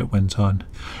Marriott went on,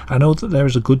 "I know that there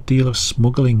is a good deal of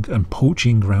smuggling and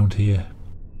poaching round here.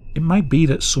 It might be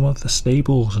that some of the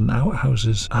stables and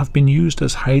outhouses have been used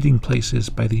as hiding places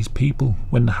by these people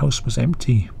when the house was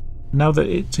empty. Now that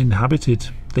it's inhabited,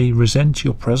 they resent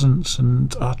your presence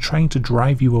and are trying to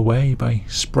drive you away by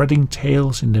spreading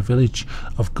tales in the village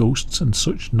of ghosts and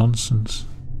such nonsense."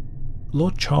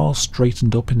 Lord Charles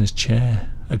straightened up in his chair,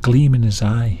 a gleam in his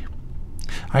eye.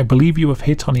 "I believe you have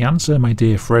hit on the answer, my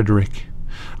dear Frederick.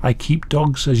 I keep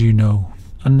dogs, as you know,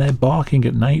 and their barking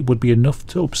at night would be enough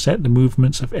to upset the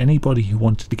movements of anybody who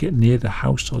wanted to get near the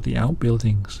house or the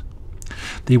outbuildings.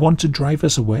 They want to drive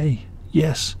us away.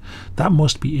 Yes, that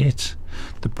must be it.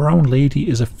 The Brown Lady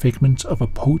is a figment of a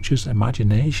poacher's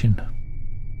imagination."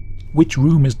 "Which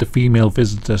room is the female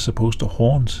visitor supposed to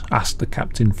haunt?" asked the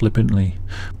captain flippantly,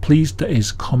 pleased that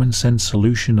his common-sense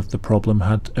solution of the problem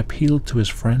had appealed to his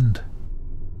friend.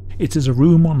 "It is a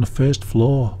room on the first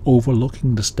floor,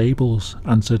 overlooking the stables,"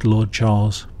 answered Lord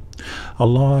Charles. "A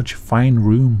large, fine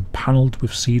room, panelled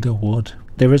with cedar wood.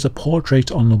 There is a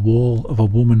portrait on the wall of a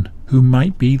woman who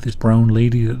might be this Brown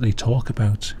Lady that they talk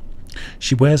about.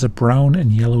 She wears a brown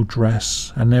and yellow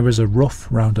dress, and there is a ruff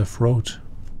round her throat."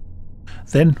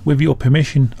 "Then, with your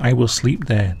permission, I will sleep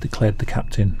there," declared the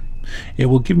captain. "It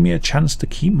will give me a chance to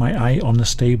keep my eye on the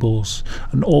stables,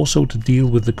 and also to deal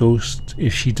with the ghost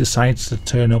if she decides to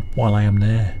turn up while I am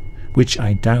there, which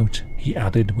I doubt," he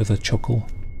added with a chuckle.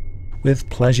 "With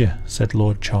pleasure," said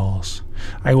Lord Charles.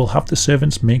 "I will have the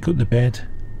servants make up the bed.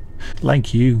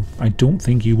 Like you, I don't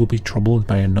think you will be troubled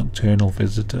by a nocturnal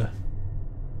visitor."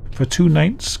 For 2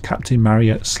 nights Captain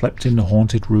Marriott slept in the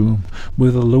haunted room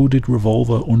with a loaded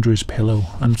revolver under his pillow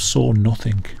and saw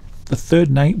nothing. The 3rd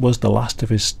night was the last of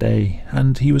his stay,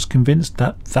 and he was convinced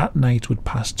that that night would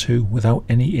pass too without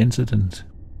any incident.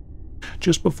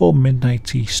 Just before midnight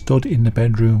he stood in the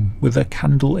bedroom with a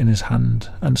candle in his hand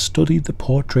and studied the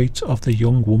portrait of the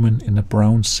young woman in the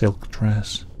brown silk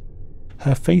dress.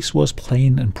 Her face was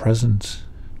plain and present.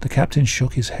 The captain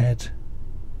shook his head.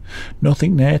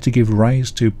 Nothing there to give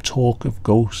rise to talk of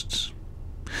ghosts.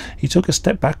 He took a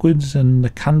step backwards and the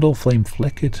candle flame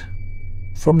flickered.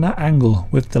 From that angle,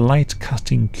 with the light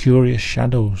casting curious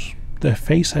shadows, the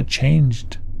face had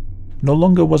changed. No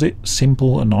longer was it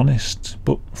simple and honest,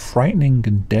 but frightening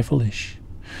and devilish.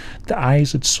 The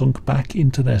eyes had sunk back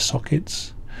into their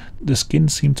sockets. The skin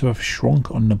seemed to have shrunk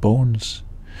on the bones.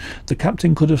 The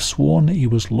captain could have sworn that he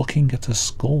was looking at a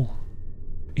skull.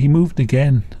 He moved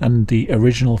again, and the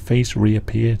original face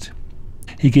reappeared.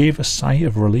 He gave a sigh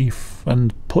of relief,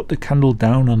 and put the candle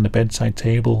down on the bedside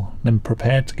table, then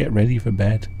prepared to get ready for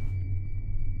bed.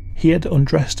 He had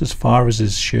undressed as far as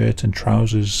his shirt and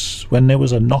trousers when there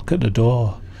was a knock at the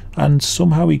door, and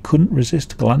somehow he couldn't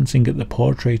resist glancing at the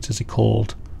portrait as he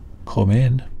called, "Come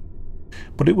in."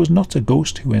 But it was not a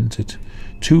ghost who entered.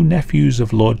 Two nephews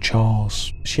of Lord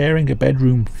Charles, sharing a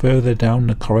bedroom further down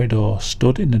the corridor,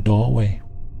 stood in the doorway.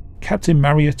 Captain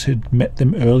Marriott had met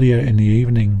them earlier in the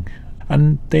evening,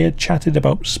 and they had chatted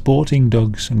about sporting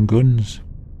dogs and guns.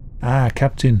 "Ah,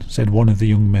 Captain," said one of the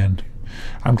young men,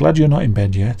 "I'm glad you're not in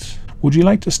bed yet. Would you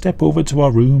like to step over to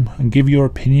our room and give your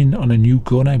opinion on a new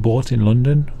gun I bought in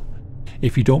London?"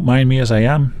 "If you don't mind me as I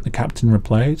am," the captain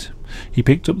replied. He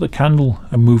picked up the candle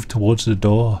and moved towards the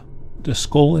door. The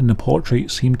skull in the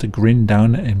portrait seemed to grin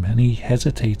down at him, and he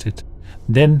hesitated.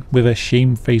 Then, with a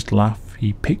shamefaced laugh,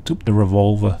 he picked up the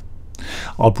revolver.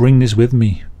 "I'll bring this with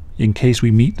me, in case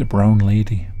we meet the brown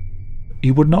lady."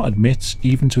 He would not admit,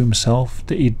 even to himself,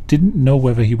 that he didn't know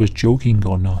whether he was joking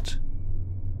or not.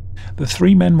 The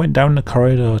three men went down the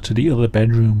corridor to the other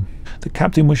bedroom. The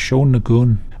captain was shown the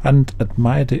gun, and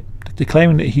admired it,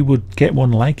 declaring that he would get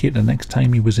one like it the next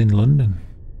time he was in London.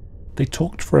 They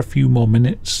talked for a few more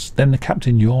minutes, then the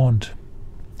captain yawned.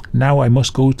 "Now I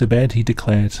must go to bed," he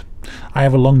declared. "I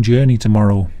have a long journey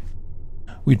tomorrow."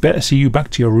 "We'd better see you back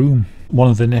to your room," one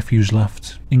of the nephews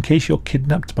laughed, "in case you're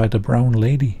kidnapped by the brown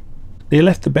lady." They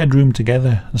left the bedroom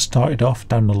together and started off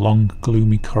down the long,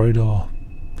 gloomy corridor.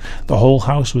 The whole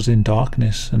house was in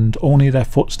darkness, and only their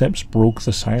footsteps broke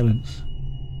the silence.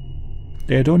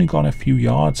 They had only gone a few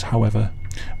yards, however,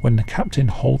 when the captain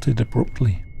halted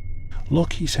abruptly.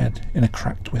 "Look," he said in a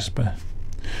cracked whisper.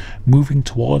 Moving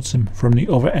towards him from the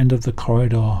other end of the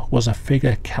corridor was a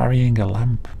figure carrying a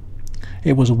lamp.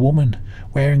 It was a woman,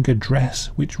 wearing a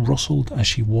dress which rustled as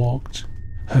she walked.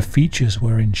 Her features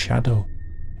were in shadow.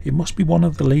 "It must be one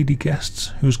of the lady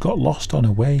guests who's got lost on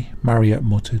her way," Marriott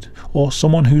muttered, "or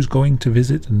someone who's going to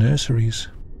visit the nurseries."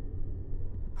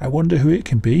 "I wonder who it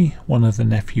can be," one of the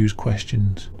nephews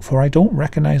questioned, "for I don't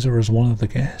recognise her as one of the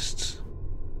guests."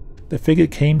 The figure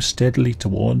came steadily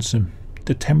towards him.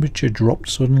 The temperature dropped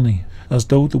suddenly, as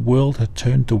though the world had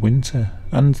turned to winter,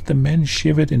 and the men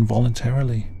shivered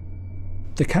involuntarily.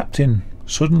 The captain,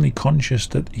 suddenly conscious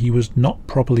that he was not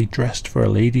properly dressed for a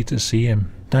lady to see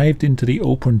him, dived into the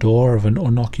open door of an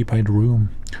unoccupied room,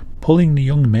 pulling the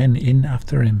young men in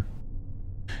after him.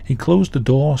 He closed the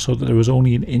door so that there was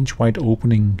only an inch-wide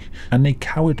opening, and they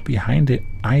cowered behind it,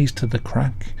 eyes to the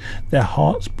crack, their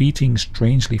hearts beating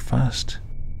strangely fast.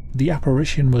 The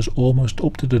apparition was almost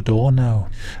up to the door now,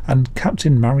 and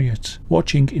Captain Marriott,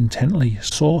 watching intently,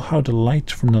 saw how the light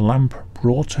from the lamp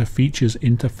brought her features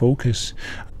into focus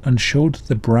and showed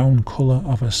the brown colour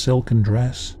of her silken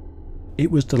dress. It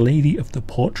was the lady of the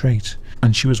portrait,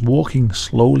 and she was walking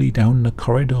slowly down the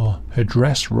corridor, her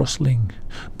dress rustling,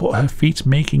 but her feet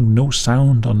making no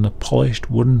sound on the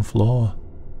polished wooden floor.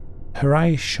 Her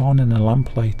eyes shone in the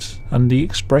lamplight, and the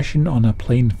expression on her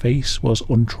plain face was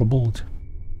untroubled.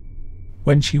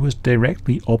 When she was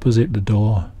directly opposite the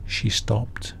door, she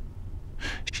stopped.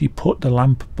 She put the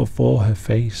lamp before her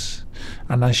face,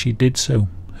 and as she did so,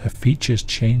 her features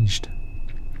changed.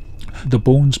 The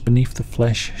bones beneath the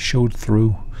flesh showed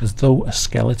through, as though a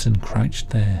skeleton crouched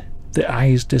there. The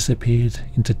eyes disappeared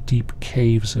into deep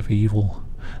caves of evil.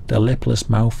 The lipless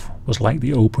mouth was like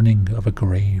the opening of a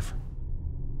grave.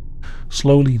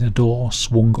 Slowly the door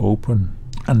swung open,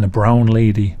 and the brown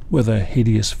lady, with her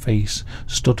hideous face,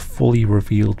 stood fully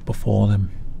revealed before them.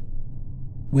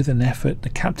 With an effort, the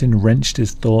captain wrenched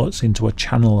his thoughts into a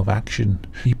channel of action.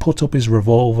 He put up his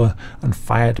revolver and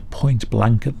fired point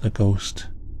blank at the ghost.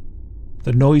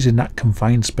 The noise in that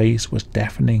confined space was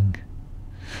deafening.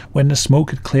 When the smoke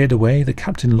had cleared away, the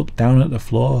captain looked down at the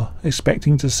floor,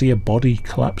 expecting to see a body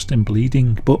collapsed and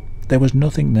bleeding, but there was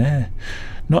nothing there,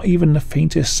 not even the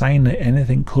faintest sign that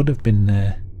anything could have been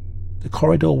there. The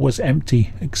corridor was empty,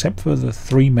 except for the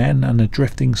three men and the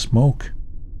drifting smoke.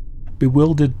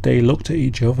 Bewildered, they looked at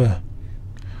each other.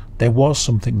 "There was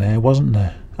something there, wasn't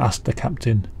there?" asked the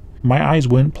captain. "My eyes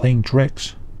weren't playing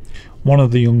tricks." One of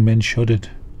the young men shuddered.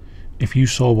 "If you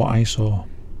saw what I saw,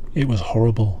 it was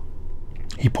horrible."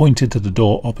 He pointed to the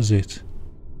door opposite.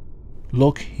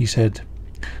 "Look," he said,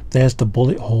 "there's the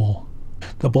bullet hole.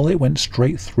 The bullet went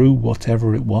straight through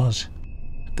whatever it was."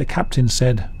 The captain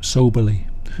said soberly,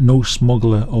 "No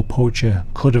smuggler or poacher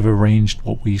could have arranged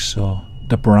what we saw.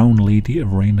 The brown lady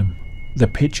of Raynham. The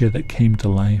picture that came to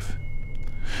life."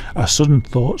 A sudden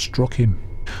thought struck him.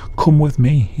 "Come with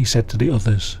me," he said to the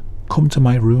others. "Come to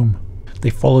my room." They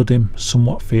followed him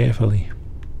somewhat fearfully.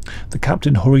 The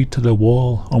captain hurried to the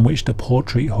wall on which the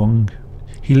portrait hung.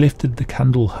 He lifted the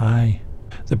candle high.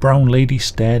 The brown lady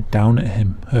stared down at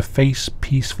him, her face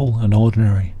peaceful and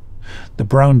ordinary. The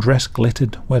brown dress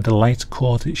glittered where the light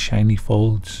caught its shiny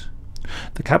folds.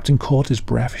 The captain caught his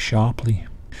breath sharply.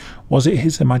 Was it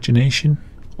his imagination,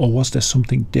 or was there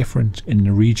something different in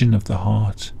the region of the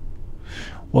heart?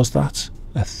 Was that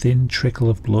a thin trickle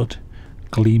of blood,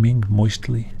 gleaming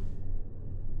moistly?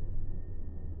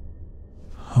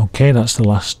 Okay, that's the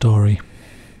last story.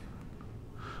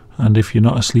 And if you're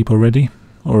not asleep already,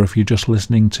 or if you're just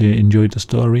listening to enjoy the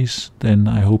stories, then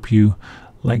I hope you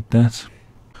liked that.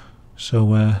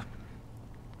 So,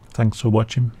 thanks for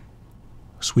watching.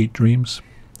 Sweet dreams.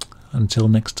 Until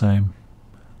next time,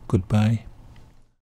 goodbye.